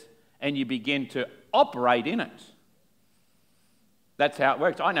embrace it and you begin to operate in it. That's how it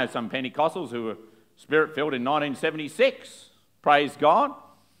works. I know some Pentecostals who were Spirit-filled in 1976. Praise God.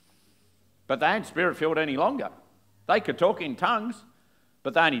 But they ain't Spirit-filled any longer. They could talk in tongues,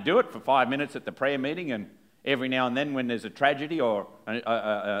 but they only do it for 5 minutes at the prayer meeting, and every now and then when there's a tragedy or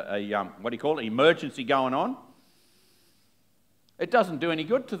emergency going on, it doesn't do any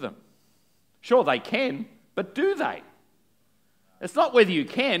good to them. Sure, they can, but do they? It's not whether you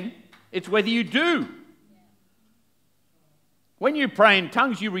can, it's whether you do. When you pray in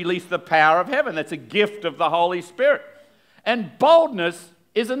tongues, you release the power of heaven. That's a gift of the Holy Spirit. And boldness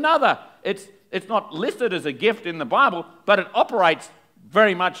is another. It's not listed as a gift in the Bible, but it operates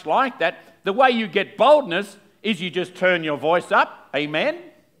very much like that. The way you get boldness is you just turn your voice up, amen?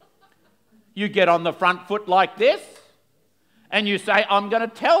 You get on the front foot like this, and you say, I'm going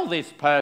to tell this person